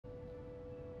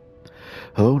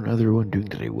Hello, and how's everyone doing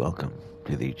today? Welcome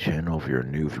to the channel. If you're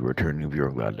new, if you're a returning viewer,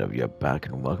 I'm glad to have you back,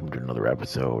 and welcome to another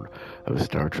episode of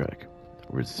Star Trek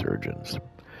Resurgence.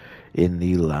 In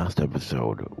the last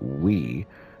episode, we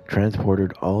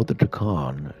transported all the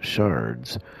Takan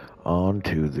shards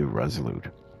onto the Resolute,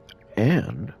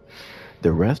 and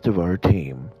the rest of our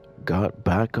team got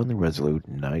back on the Resolute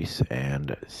nice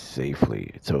and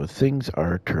safely. So things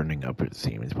are turning up, it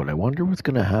seems. But I wonder what's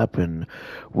going to happen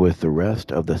with the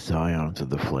rest of the Scions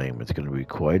of the Flame. It's going to be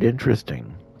quite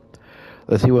interesting.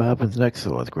 Let's see what happens next.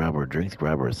 So let's grab our drinks,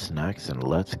 grab our snacks, and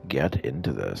let's get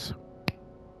into this.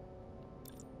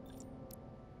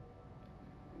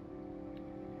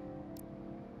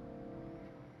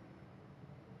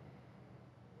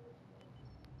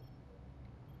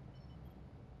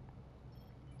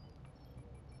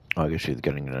 Oh, I guess she's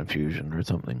getting an infusion or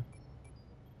something.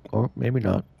 Or maybe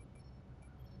not.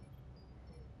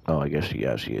 Oh, I guess she is.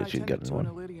 I She's tended getting to an one.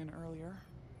 Elydian earlier.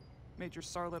 Major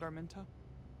Sarlet Arminta.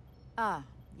 Ah,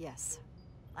 yes.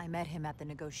 I met him at the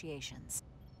negotiations.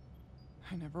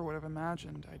 I never would have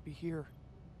imagined I'd be here,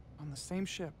 on the same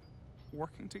ship,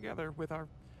 working together with our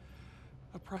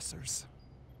oppressors.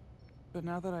 But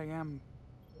now that I am,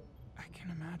 I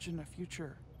can imagine a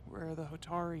future where the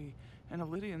Hotari and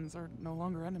Elydians are no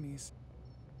longer enemies.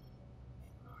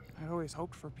 I'd always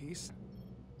hoped for peace,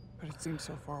 but it seems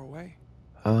so far away.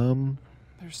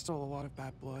 There's still a lot of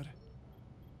bad blood.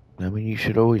 I mean, you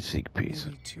should always seek peace.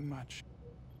 Maybe too much.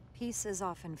 Peace is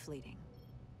often fleeting.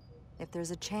 If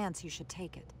there's a chance, you should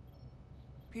take it.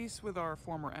 Peace with our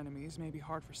former enemies may be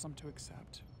hard for some to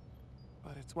accept,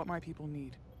 but it's what my people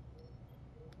need.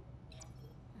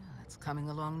 It's coming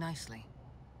along nicely.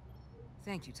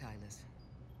 Thank you, Tylus.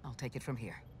 I'll take it from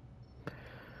here.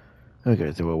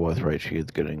 Okay, so it was right. She is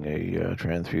getting a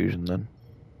transfusion then.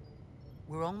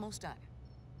 We're almost done.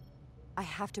 I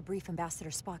have to brief Ambassador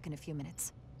Spock in a few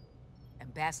minutes.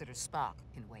 Ambassador Spock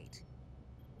can wait.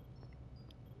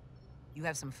 You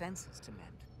have some fences to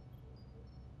mend.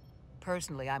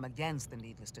 Personally, I'm against the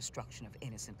needless destruction of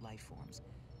innocent life forms,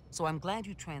 so I'm glad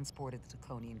you transported the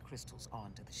Taconian crystals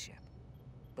onto the ship.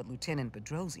 But Lieutenant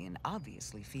Bedrosian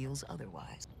obviously feels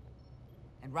otherwise.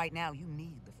 And right now, you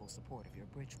need the full support of your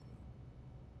bridge crew.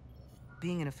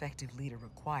 Being an effective leader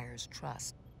requires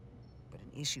trust, but an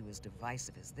issue as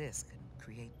divisive as this can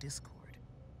create discord.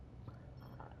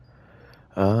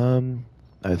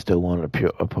 I still want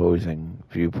opposing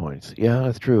viewpoints. Yeah,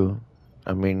 that's true.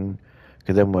 I mean,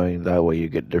 because that way you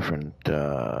get different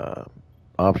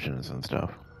options and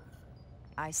stuff.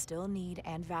 I still need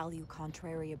and value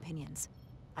contrary opinions.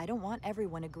 I don't want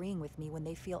everyone agreeing with me when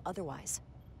they feel otherwise.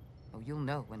 Oh, you'll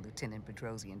know when Lieutenant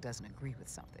Bedrosian doesn't agree with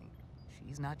something.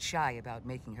 She's not shy about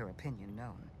making her opinion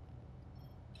known.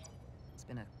 It's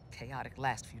been a chaotic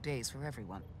last few days for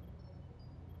everyone.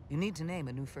 You need to name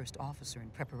a new first officer in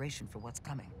preparation for what's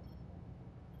coming.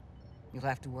 You'll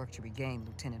have to work to regain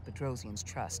Lieutenant Bedrosian's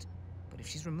trust, but if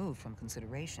she's removed from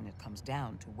consideration, it comes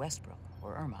down to Westbrook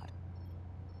or Ermot.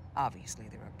 Obviously,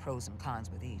 there are pros and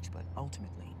cons with each, but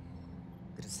ultimately,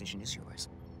 the decision is yours.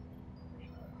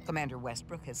 Commander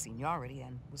Westbrook has seniority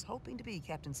and was hoping to be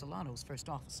Captain Solano's first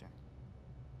officer.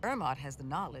 Ermot has the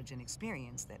knowledge and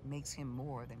experience that makes him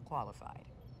more than qualified.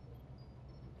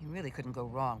 You really couldn't go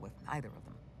wrong with either of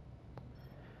them.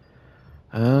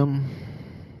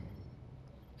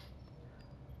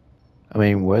 I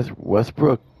mean,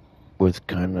 Westbrook was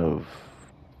kind of,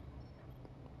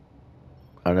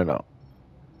 I don't know.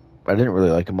 I didn't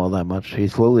really like him all that much.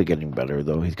 He's slowly getting better,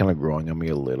 though. He's kind of growing on me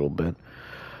a little bit.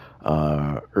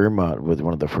 Ermot was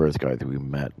one of the first guys that we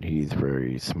met. He's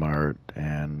very smart,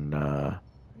 and, I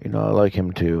like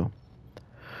him too.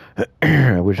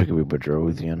 I wish I could be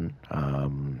Bedrosian. I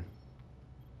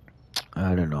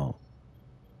don't know.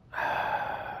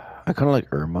 I kind of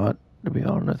like Ermot, to be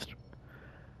honest.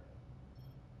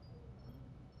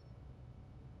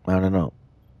 I don't know.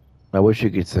 I wish you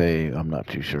could say I'm not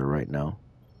too sure right now.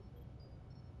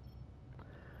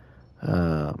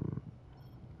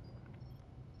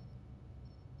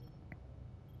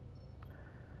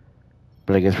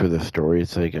 But I guess for the story's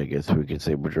sake, I guess we could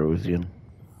say Bedrosian.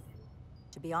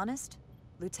 To be honest,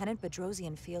 Lieutenant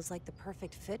Bedrosian feels like the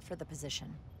perfect fit for the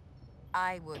position.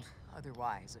 I would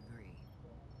otherwise agree.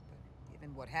 But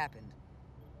given what happened,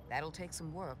 that'll take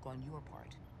some work on your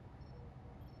part.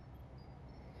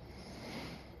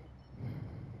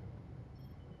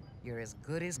 You're as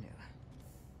good as new.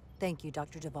 Thank you,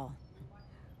 Dr. Duvall.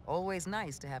 Always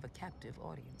nice to have a captive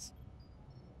audience.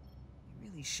 You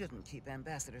really shouldn't keep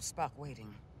Ambassador Spock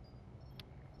waiting.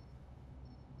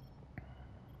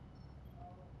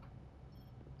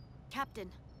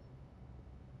 Captain.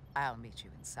 I'll meet you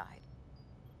inside.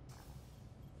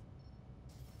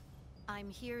 I'm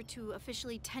here to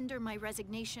officially tender my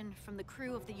resignation from the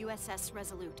crew of the USS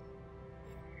Resolute.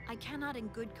 I cannot in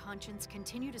good conscience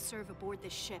continue to serve aboard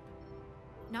this ship,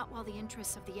 not while the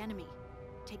interests of the enemy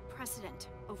take precedent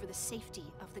over the safety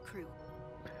of the crew.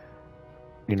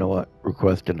 You know what?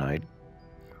 Request denied.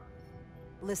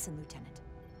 Listen, Lieutenant.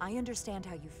 I understand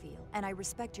how you feel, and I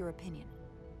respect your opinion.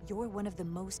 You're one of the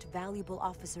most valuable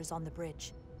officers on the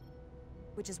bridge,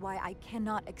 which is why I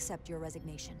cannot accept your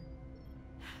resignation.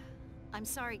 I'm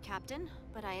sorry, Captain,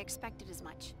 but I expected as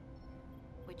much.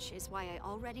 Which is why I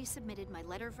already submitted my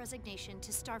letter of resignation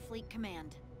to Starfleet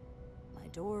Command. My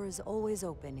door is always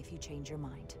open if you change your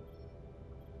mind.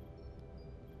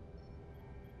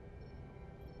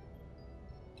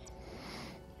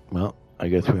 Well, I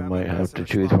guess we might have to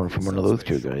choose one from one of those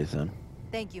two guys then.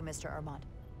 Thank you, Mr. Armand.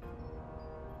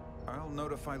 I'll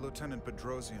notify Lieutenant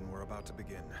Bedrosian we're about to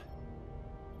begin.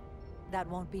 That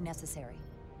won't be necessary.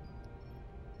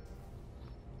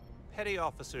 Petty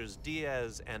Officers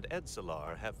Diaz and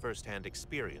Edsalar have first-hand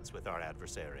experience with our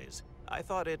adversaries. I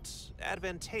thought it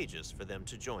advantageous for them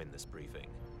to join this briefing.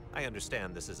 I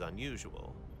understand this is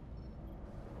unusual,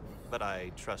 but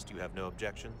I trust you have no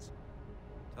objections?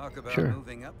 Talk about Sure.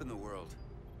 moving up in the world.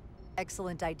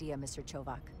 Excellent idea, Mr.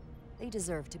 Chovak. They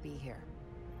deserve to be here.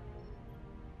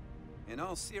 In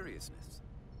all seriousness,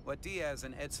 what Diaz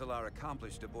and Edsalar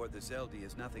accomplished aboard the Zeldi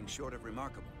is nothing short of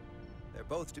remarkable. They're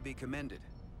both to be commended,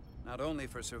 not only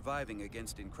for surviving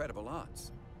against incredible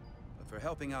odds, but for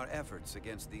helping our efforts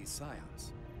against these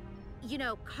scions. You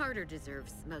know, Carter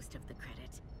deserves most of the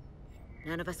credit.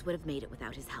 None of us would have made it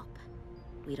without his help.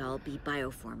 We'd all be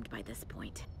bioformed by this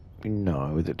point. No,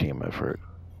 it was a team effort.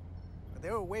 But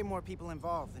there were way more people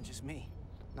involved than just me.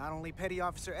 Not only Petty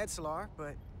Officer Edsalar,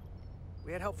 but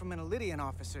we had help from an Elydian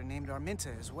officer named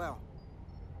Arminta as well.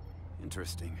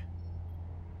 Interesting.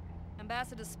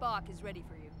 Ambassador Spock is ready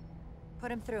for you.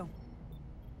 Put him through.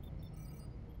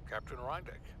 Captain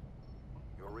Reindeck,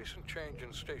 your recent change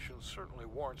in station certainly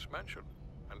warrants mention,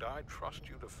 and I trust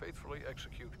you to faithfully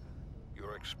execute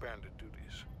your expanded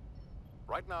duties.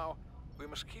 Right now, we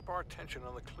must keep our attention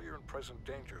on the clear and present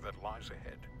danger that lies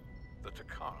ahead, the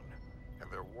Takan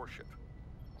and their warship.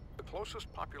 The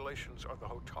closest populations are the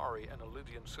Hotari and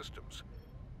Elydian systems,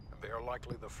 and they are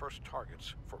likely the first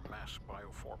targets for mass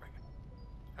bioforming.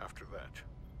 After that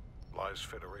lies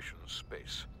Federation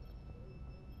space.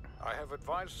 I have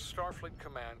advised Starfleet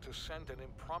Command to send an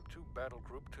impromptu battle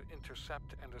group to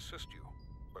intercept and assist you,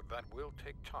 but that will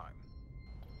take time.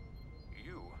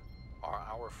 You are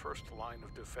our first line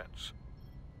of defense.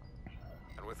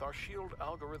 And with our shield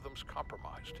algorithms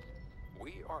compromised,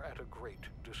 we are at a great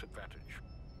disadvantage.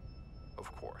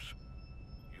 Of course,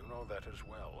 you know that as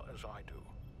well as I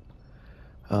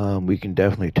do. We can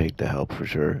definitely take the help for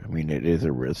sure. I mean, it is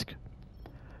a risk.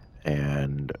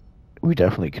 And we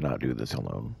definitely cannot do this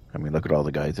alone. I mean, look at all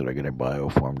the guys that are getting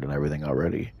bioformed and everything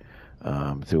already.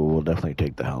 So we'll definitely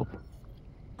take the help.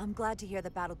 I'm glad to hear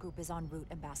the battle group is en route,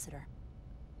 Ambassador.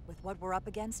 With what we're up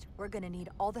against, we're gonna need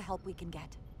all the help we can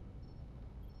get.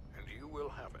 And you will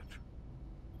have it.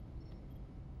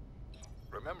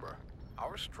 Remember,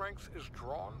 our strength is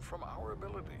drawn from our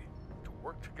ability to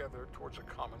work together towards a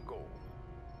common goal.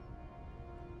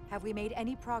 Have we made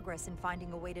any progress in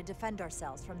finding a way to defend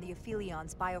ourselves from the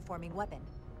Aphilion's bioforming weapon?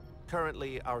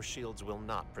 Currently, our shields will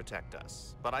not protect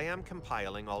us, but I am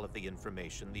compiling all of the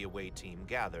information the away team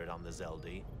gathered on the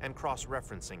Zeldi and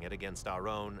cross-referencing it against our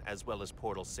own as well as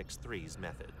Portal 6-3's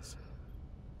methods.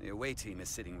 The away team is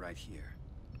sitting right here.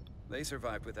 They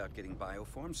survived without getting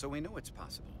bioformed, so we know it's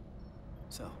possible.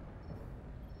 So,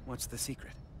 what's the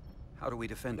secret? How do we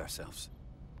defend ourselves?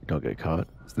 Don't get caught.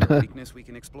 Is there a weakness we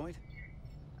can exploit?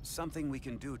 Something we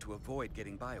can do to avoid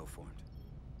getting bioformed?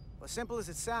 Well, simple as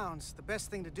it sounds, the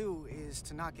best thing to do is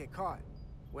to not get caught.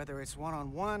 Whether it's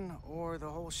one-on-one or the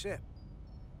whole ship.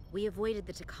 We avoided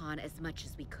the Takan as much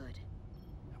as we could.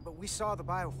 But we saw the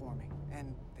bioforming,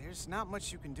 and there's not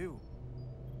much you can do.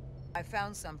 I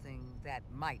found something that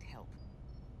might help.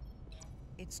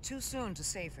 It's too soon to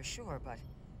say for sure, but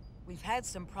we've had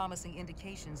some promising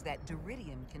indications that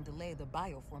Duridium can delay the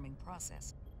bioforming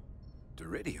process.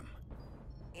 Duridium?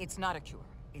 It's not a cure.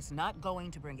 It's not going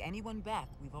to bring anyone back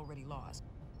we've already lost.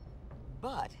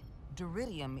 But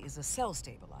Duridium is a cell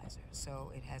stabilizer,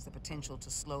 so it has the potential to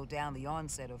slow down the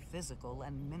onset of physical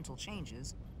and mental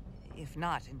changes, if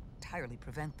not entirely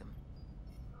prevent them.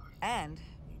 And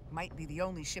it might be the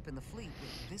only ship in the fleet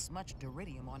with this much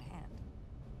Duridium on hand.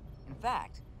 In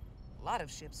fact, a lot of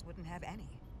ships wouldn't have any.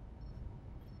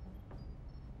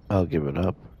 I'll give it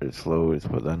up. It slows,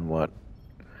 but then what?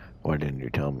 Why didn't you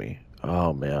tell me?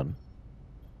 Oh, man.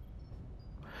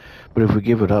 But if we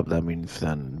give it up, that means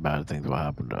then bad things will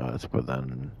happen to us. But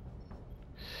then,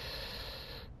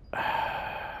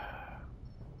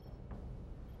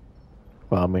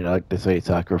 well, I mean, I like to say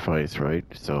sacrifice, right?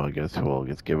 So I guess we'll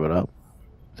just give it up,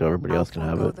 so everybody else can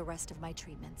have I'll forego it. the rest of my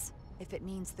treatments, if it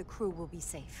means the crew will be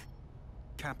safe.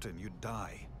 Captain, you'd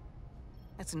die.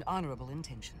 That's an honorable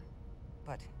intention,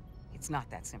 but it's not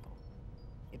that simple.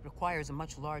 It requires a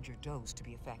much larger dose to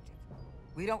be effective.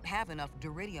 We don't have enough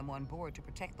duridium on board to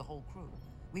protect the whole crew.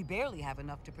 We barely have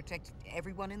enough to protect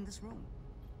everyone in this room.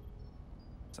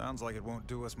 Sounds like it won't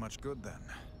do us much good then.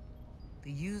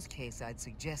 The use case I'd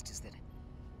suggest is that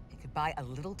it could buy a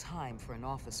little time for an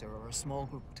officer or a small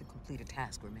group to complete a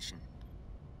task or mission.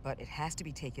 But it has to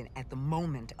be taken at the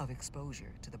moment of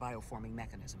exposure to the bioforming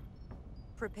mechanism.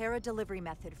 Prepare a delivery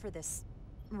method for this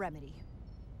remedy.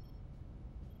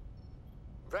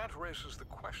 That raises the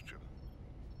question.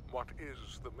 What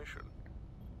is the mission?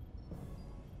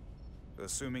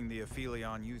 Assuming the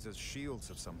Aphelion uses shields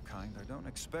of some kind, I don't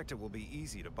expect it will be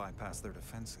easy to bypass their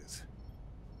defenses.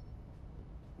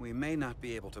 We may not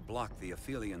be able to block the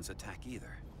Aphelion's attack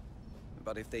either.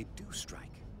 But if they do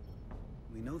strike,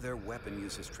 we know their weapon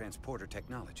uses transporter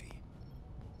technology.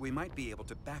 We might be able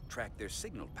to backtrack their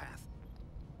signal path.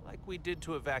 Like we did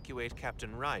to evacuate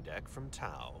Captain Rydek from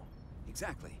Tau.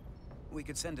 Exactly. We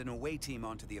could send an away team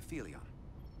onto the Aphelion.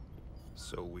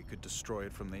 So we could destroy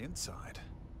it from the inside.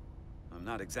 I'm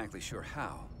not exactly sure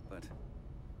how, but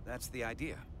that's the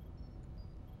idea.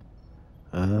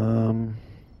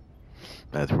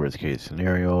 That's worst case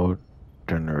scenario.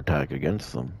 Turn their attack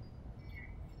against them.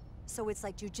 So it's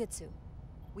like jujitsu.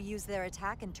 We use their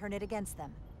attack and turn it against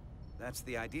them. That's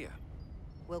the idea.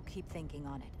 We'll keep thinking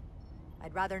on it.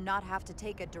 I'd rather not have to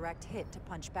take a direct hit to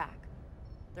punch back.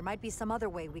 There might be some other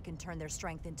way we can turn their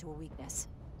strength into a weakness.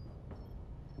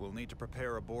 We'll need to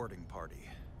prepare a boarding party,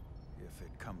 if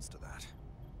it comes to that.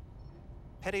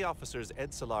 Petty Officers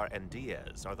Edsalar and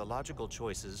Diaz are the logical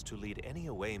choices to lead any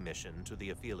away mission to the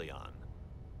Aphelion.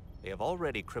 They have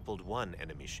already crippled one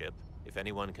enemy ship. If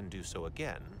anyone can do so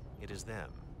again, it is them.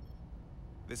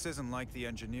 This isn't like the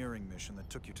engineering mission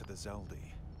that took you to the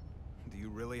Zeldi. Do you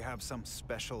really have some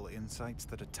special insights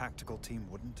that a tactical team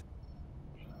wouldn't?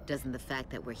 Doesn't the fact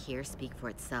that we're here speak for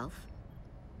itself?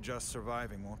 Just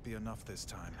surviving won't be enough this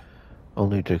time.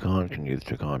 Only Takan can use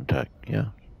Takan tech, yeah.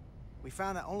 We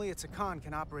found that only a Takan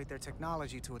can operate their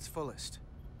technology to its fullest.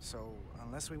 So,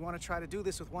 unless we want to try to do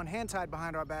this with one hand tied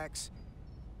behind our backs,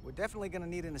 we're definitely gonna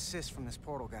need an assist from this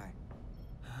portal guy.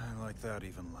 I like that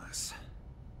even less.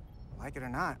 Like it or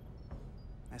not,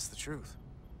 that's the truth.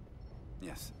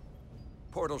 Yes.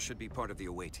 Portal should be part of the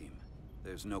away team.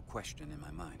 There's no question in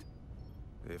my mind.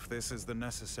 If this is the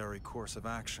necessary course of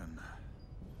action,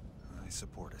 I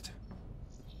support it.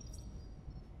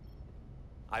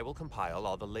 I will compile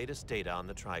all the latest data on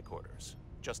the tricorders,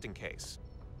 just in case.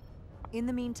 In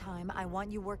the meantime, I want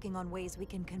you working on ways we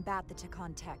can combat the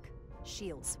Takan tech.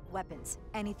 Shields, weapons,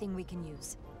 anything we can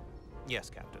use. Yes,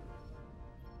 Captain.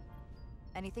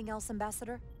 Anything else,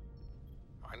 Ambassador?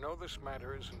 I know this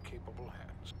matter is in capable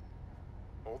hands.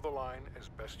 Hold the line as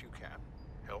best you can.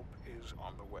 Help is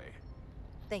on the way.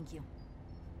 Thank you.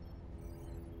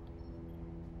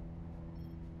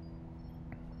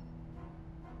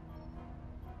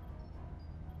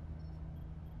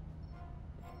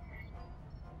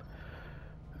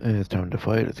 It's time to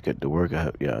fight. Let's get to work.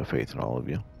 I have faith in all of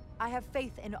you. I have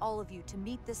faith in all of you to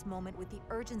meet this moment with the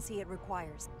urgency it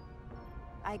requires.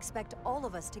 I expect all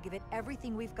of us to give it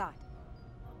everything we've got.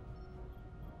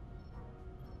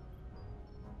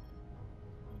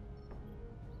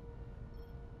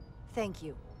 Thank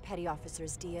you, Petty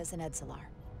Officers Diaz and Edsalar.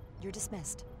 You're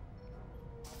dismissed.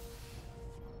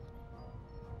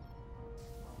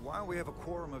 While we have a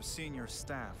quorum of senior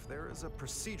staff, there is a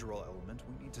procedural element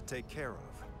we need to take care of.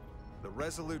 The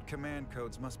Resolute command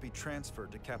codes must be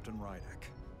transferred to Captain Rydek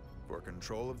for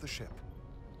control of the ship.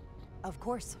 Of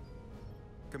course.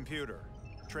 Computer,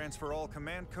 transfer all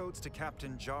command codes to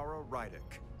Captain Jara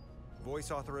Rydek.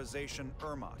 Voice authorization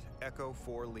Ermot, Echo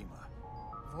 4 Lima.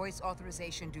 Voice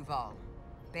authorization Duval.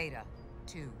 Beta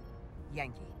 2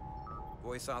 Yankee.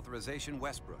 Voice authorization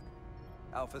Westbrook.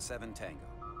 Alpha 7 Tango.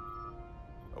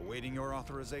 Awaiting your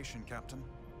authorization, Captain.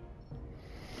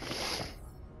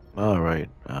 Alright,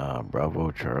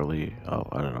 Bravo, Charlie, oh,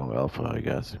 I don't know, Alpha, I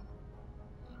guess.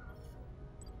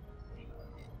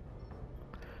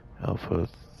 Alpha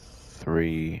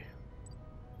 3...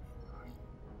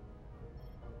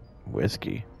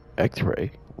 Whiskey?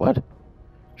 X-ray? What?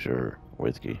 Sure,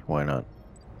 whiskey, why not?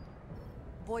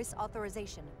 Voice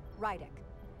authorization, Rydek.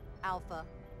 Alpha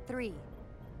 3.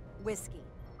 Whiskey.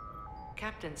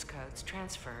 Captain's codes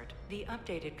transferred. The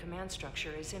updated command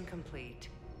structure is incomplete.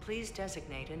 Please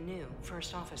designate a new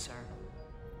first officer.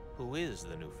 Who is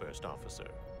the new first officer?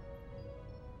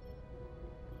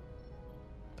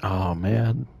 Oh,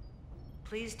 man.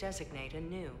 Please designate a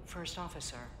new first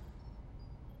officer.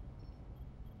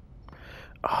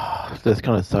 Oh, this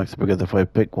kind of sucks because if I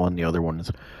pick one, the other one is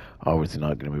obviously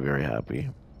not going to be very happy.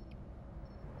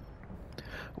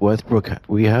 Westbrook,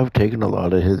 we have taken a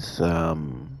lot of his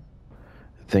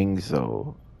things,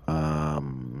 though.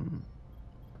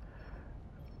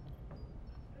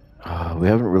 We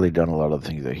haven't really done a lot of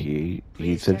things that he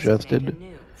suggested.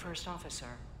 New first officer.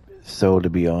 So to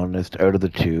be honest, out of the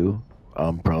two,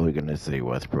 I'm probably going to say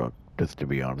Westbrook. Just to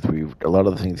be honest, a lot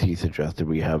of the things he suggested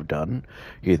we have done.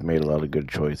 He's made a lot of good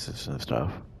choices and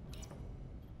stuff.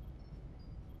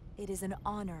 It is an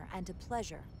honor and a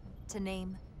pleasure to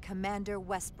name Commander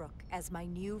Westbrook as my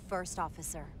new first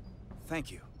officer.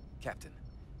 Thank you, Captain.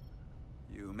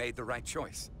 You made the right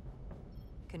choice.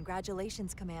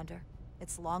 Congratulations, Commander.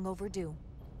 It's long overdue.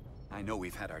 I know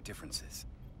we've had our differences,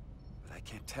 but I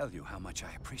can't tell you how much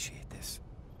I appreciate this.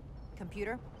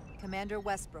 Computer, Commander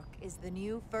Westbrook is the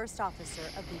new first officer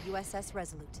of the USS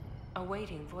Resolute.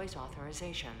 Awaiting voice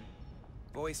authorization.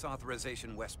 Voice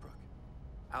authorization Westbrook.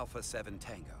 Alpha 7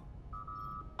 Tango.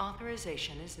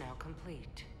 Authorization is now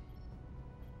complete.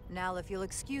 Now, if you'll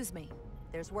excuse me,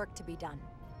 there's work to be done.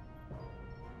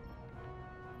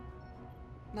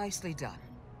 Nicely done.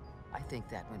 I think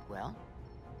that went well.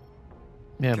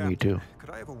 Yeah, Captain, me too. Could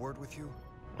I have a word with you?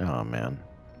 Oh, man.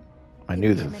 I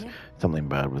knew something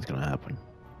bad was going to happen.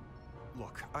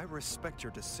 Look, I respect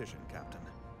your decision, Captain.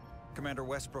 Commander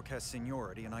Westbrook has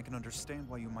seniority, and I can understand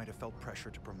why you might have felt pressure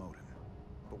to promote him.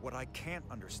 But what I can't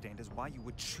understand is why you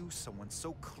would choose someone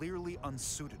so clearly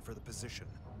unsuited for the position.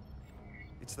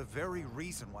 It's the very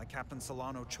reason why Captain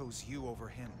Solano chose you over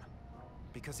him.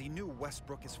 Because he knew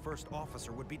Westbrook as first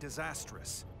officer would be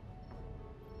disastrous.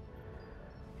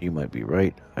 You might be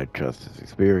right. I trust his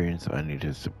experience. I need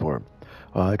his support.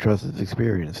 I trust his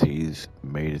experience. He's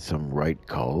made some right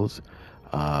calls.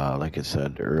 Like I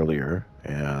said earlier,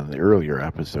 in the earlier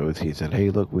episodes, he said, hey,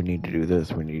 look, we need to do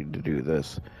this. We need to do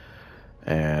this.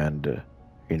 And,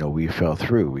 you know, we fell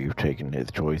through. We've taken his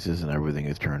choices and everything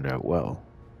has turned out well.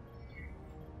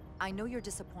 I know you're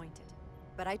disappointed,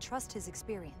 but I trust his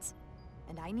experience.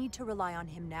 And I need to rely on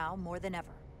him now more than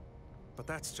ever. But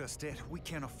that's just it. We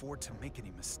can't afford to make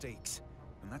any mistakes.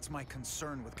 And that's my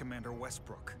concern with Commander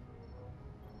Westbrook.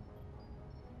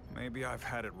 Maybe I've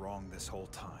had it wrong this whole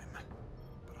time.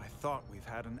 But I thought we've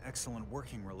had an excellent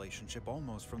working relationship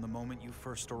almost from the moment you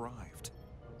first arrived.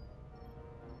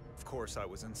 Of course, I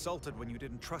was insulted when you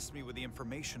didn't trust me with the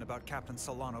information about Captain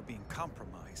Solano being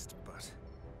compromised, but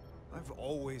I've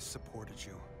always supported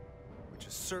you. Which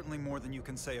is certainly more than you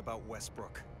can say about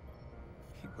Westbrook.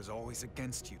 He was always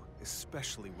against you,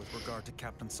 especially with regard to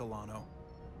Captain Solano.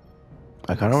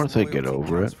 I kind of want to say get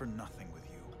over it. For nothing with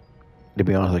you. To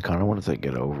be honest, I kind of want to say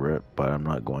get over it, but I'm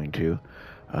not going to.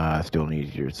 I still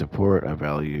need your support. I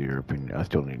value your opinion. I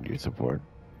still need your support.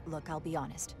 Look, I'll be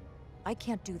honest. I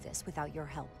can't do this without your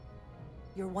help.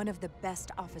 You're one of the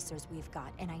best officers we've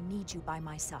got, and I need you by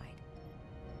my side.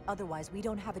 Otherwise, we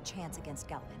don't have a chance against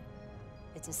Galvin.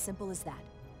 It's as simple as that.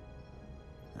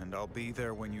 And I'll be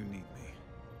there when you need me.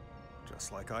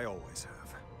 Just like I always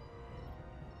have.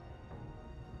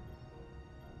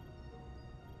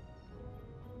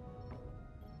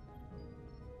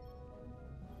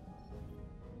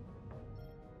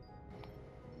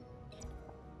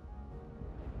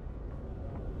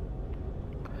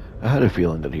 I had a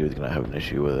feeling that he was going to have an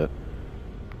issue with it.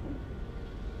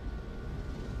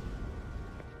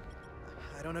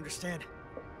 I don't understand.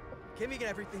 Kimmy got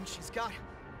everything she's got,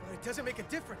 but it doesn't make a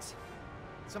difference.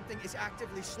 Something is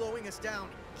actively slowing us down.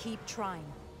 Keep trying.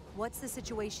 What's the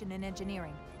situation in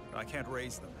engineering? I can't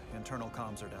raise them. Internal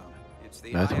comms are down. It's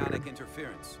the ionic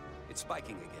interference. It's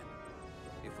spiking again.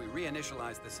 If we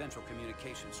reinitialize the central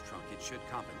communications trunk, it should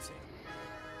compensate.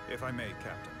 If I may,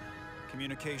 Captain.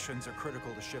 Communications are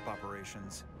critical to ship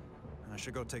operations. I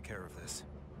should go take care of this.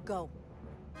 Go.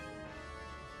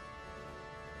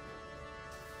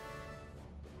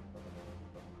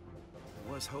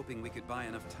 I was hoping we could buy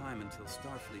enough time until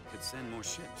Starfleet could send more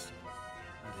ships.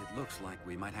 But it looks like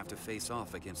we might have to face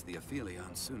off against the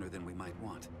Aphelion sooner than we might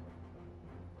want.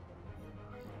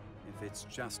 If it's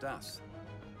just us,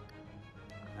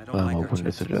 I don't like our open to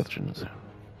chances. suggestions.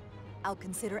 I'll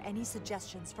consider any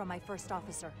suggestions from my first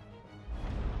officer.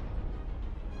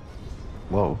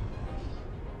 Whoa.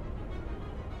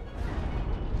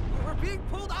 We're being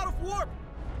pulled out of warp!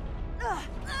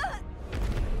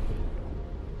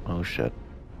 Oh shit.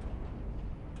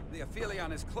 The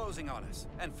Aphelion is closing on us,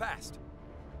 and fast.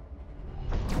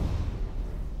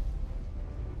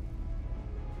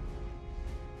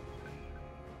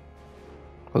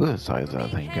 Look at the size of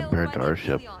that thing compared to our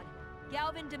ship.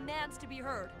 Galvin demands to be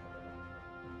heard.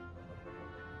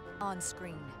 On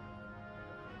screen.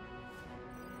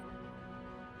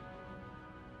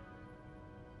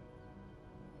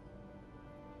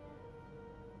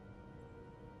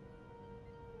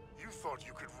 You thought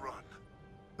you could run?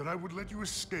 That I would let you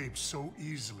escape so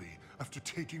easily after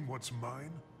taking what's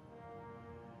mine?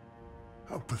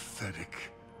 How pathetic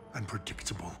and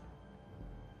predictable.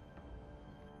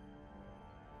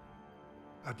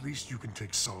 At least you can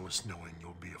take solace knowing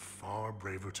you'll be a far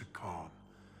braver Takan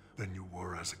than you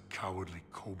were as a cowardly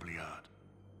Kobliad.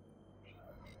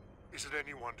 Is it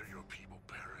any wonder your people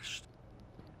perished?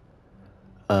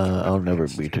 I'll never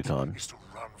be Takan. Is to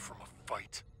run from a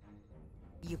fight.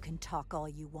 You can talk all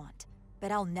you want,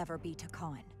 but I'll never be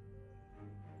Takan.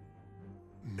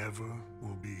 Never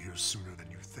will be here sooner than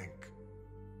you think.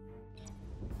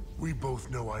 We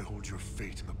both know I hold your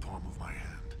fate in the palm of my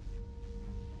hand.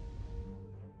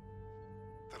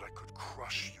 That I could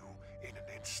crush you in an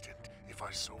instant if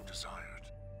I so desired.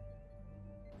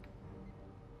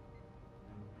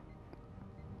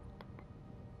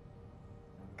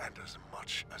 And as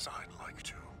much as I'd like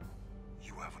to,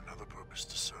 you have another purpose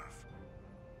to serve.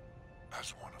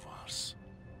 As one of us.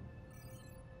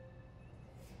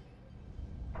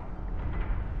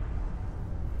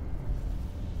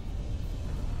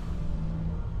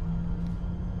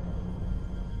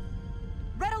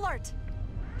 Red alert!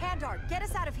 Pandar, get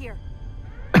us out of here!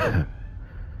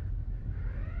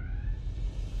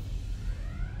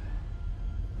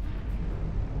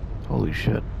 Holy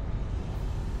shit.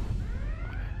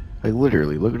 Like,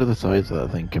 literally, look at the size of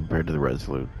that thing compared to the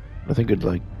Resolute. I think it'd,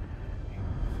 like,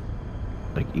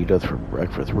 eat us for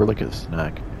breakfast. We're like a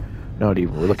snack. Not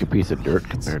even. We're like a piece of dirt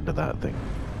compared to that thing.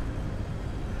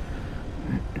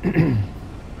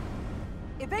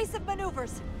 Evasive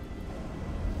maneuvers!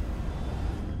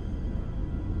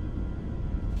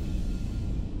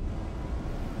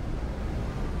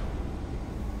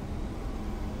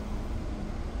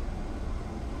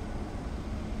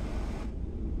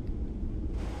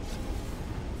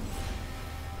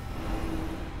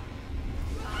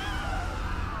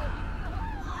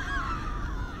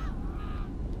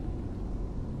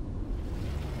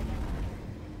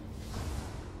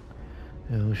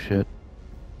 Oh shit.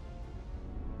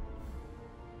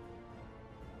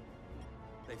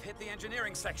 They've hit the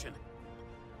engineering section.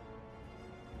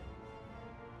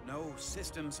 No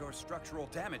systems or structural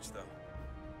damage, though.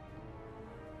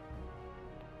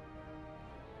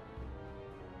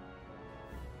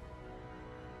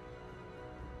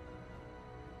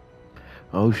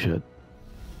 Oh shit.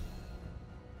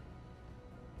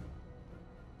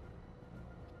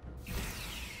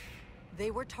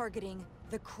 They were targeting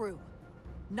the crew,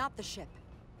 not the ship.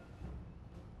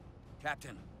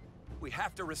 Captain, we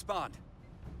have to respond.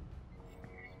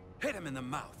 Hit him in the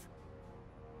mouth.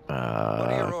 What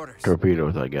are your orders?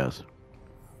 Torpedoes, I guess.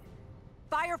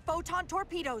 Fire photon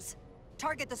torpedoes!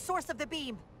 Target the source of the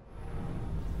beam!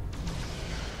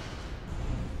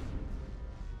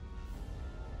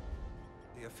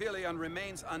 The Aphelion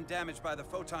remains undamaged by the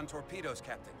photon torpedoes,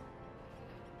 Captain.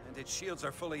 And its shields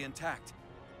are fully intact.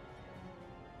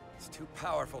 It's too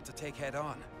powerful to take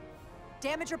head-on.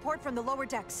 Damage report from the lower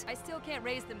decks. I still can't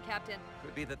raise them, Captain.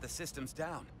 Could be that the system's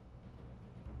down.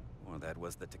 Or that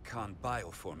was the Takan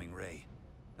bioforming ray.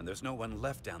 And there's no one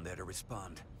left down there to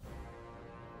respond.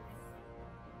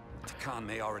 Takan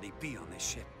may already be on this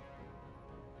ship.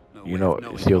 You know,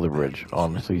 seal the bridge.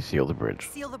 Honestly, seal the bridge.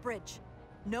 Seal the bridge.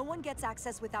 No one gets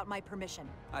access without my permission.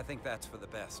 I think that's for the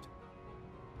best.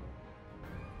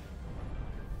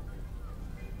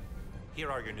 Here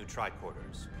are your new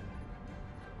tricorders.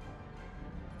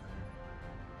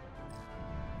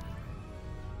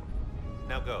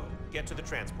 Now go. Get to the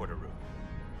transporter room.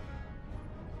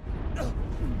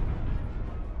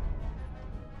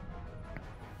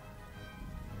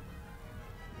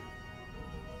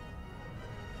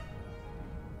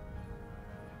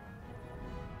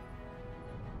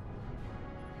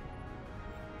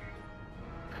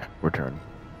 Return.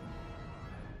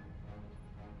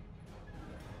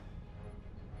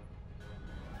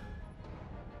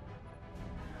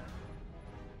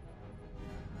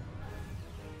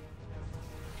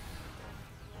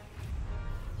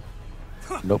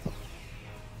 Nope.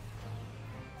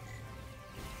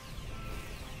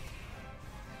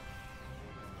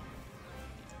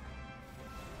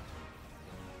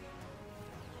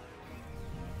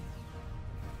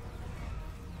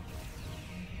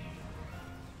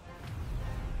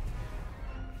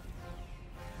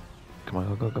 Come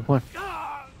on, go on.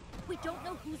 We don't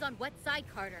know who's on what side,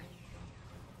 Carter.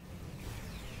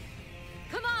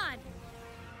 Come on!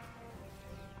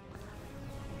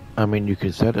 I mean, you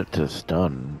could set it to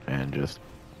stun and just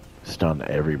stun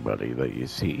everybody that you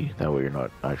see. That way you're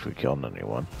not actually killing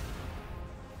anyone.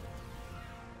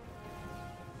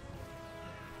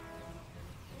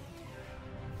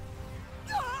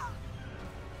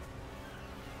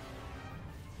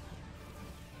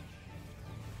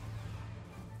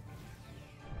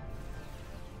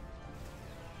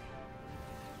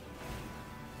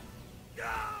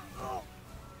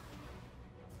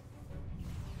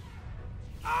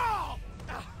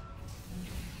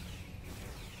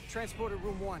 Transporter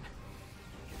room 1.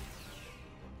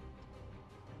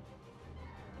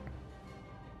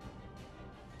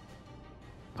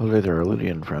 Hello there,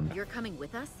 Lydian friend. You're coming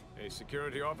with us? A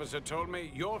security officer told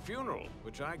me your funeral,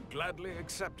 which I gladly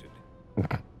accepted.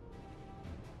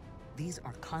 These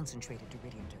are concentrated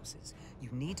Duridium doses. You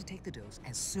need to take the dose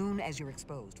as soon as you're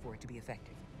exposed for it to be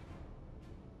effective.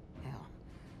 Hell,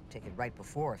 take it right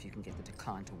before if you can get the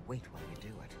Decon to wait while you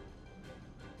do it.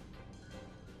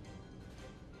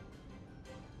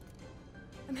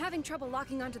 I'm having trouble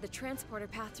locking onto the transporter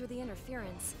path through the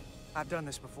interference. I've done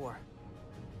this before.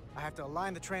 I have to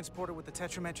align the transporter with the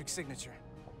tetrametric signature.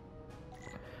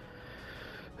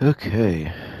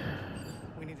 Okay.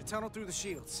 We need to tunnel through the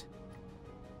shields.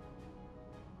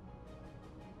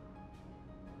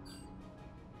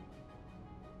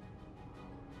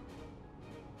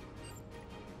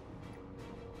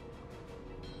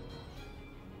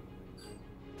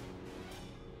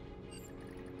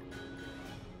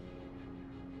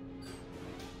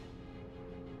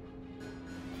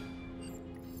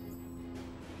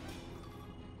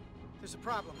 There's a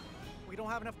problem. We don't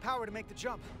have enough power to make the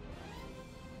jump.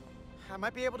 I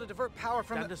might be able to divert power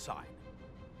from Stand aside.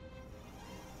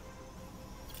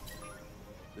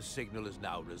 The signal is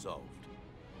now resolved.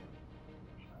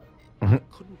 I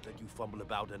couldn't let you fumble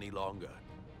about any longer.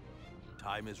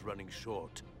 Time is running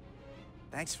short.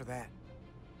 Thanks for that.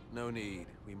 No need.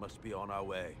 We must be on our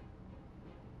way.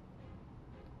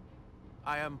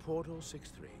 I am Portal 6-3,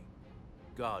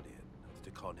 Guardian of the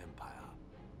Decon Empire.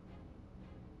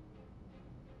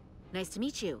 Nice to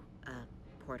meet you,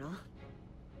 Portal.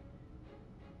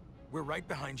 We're right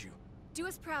behind you. Do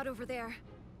us proud over there.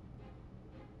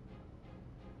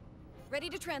 Ready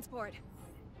to transport.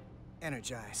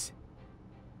 Energize.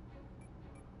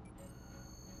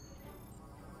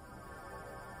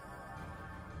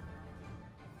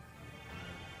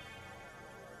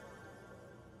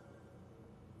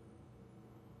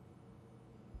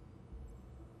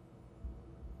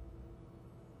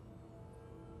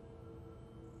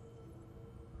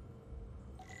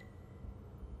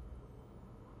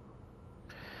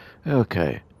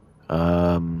 Okay.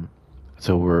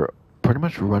 So we're pretty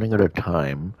much running out of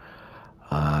time.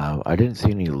 I didn't see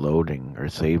any loading or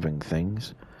saving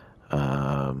things.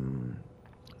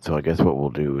 So I guess what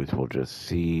we'll do is we'll just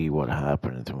see what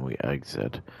happens when we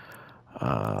exit.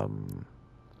 And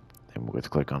we'll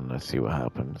just click on this, see what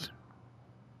happens.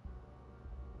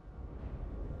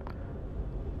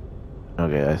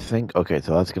 Okay, I think, okay,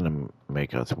 so that's gonna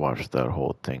make us watch that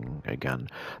whole thing again.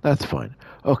 That's fine.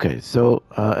 Okay, so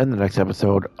in the next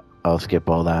episode, I'll skip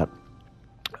all that.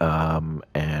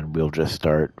 And we'll just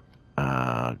start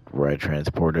where I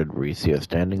transported, where you see us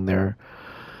standing there.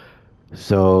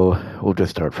 So we'll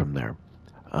just start from there.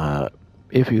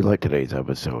 If you like today's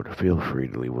episode, feel free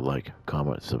to leave a like,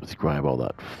 comment, subscribe, all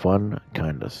that fun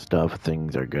kind of stuff.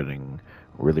 Things are getting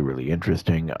really, really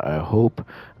interesting. I hope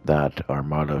that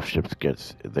Armada of ships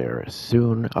gets there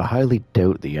soon. I highly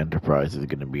doubt the Enterprise is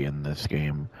going to be in this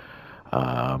game.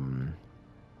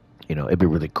 You know, it'd be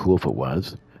really cool if it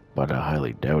was, but I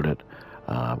highly doubt it.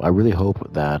 I really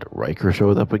hope that Riker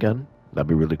shows up again. That'd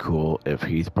be really cool if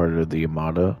he's part of the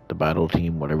Armada, the battle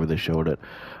team, whatever they showed it.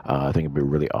 I think it'd be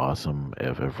really awesome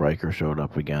if Riker showed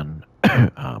up again.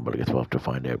 But I guess we'll have to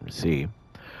find out and see.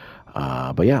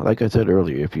 But yeah, like I said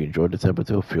earlier, if you enjoyed this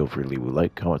episode, feel free to leave a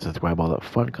like, comment, subscribe, all that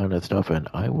fun kind of stuff. And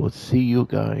I will see you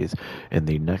guys in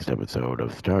the next episode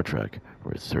of Star Trek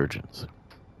Resurgence.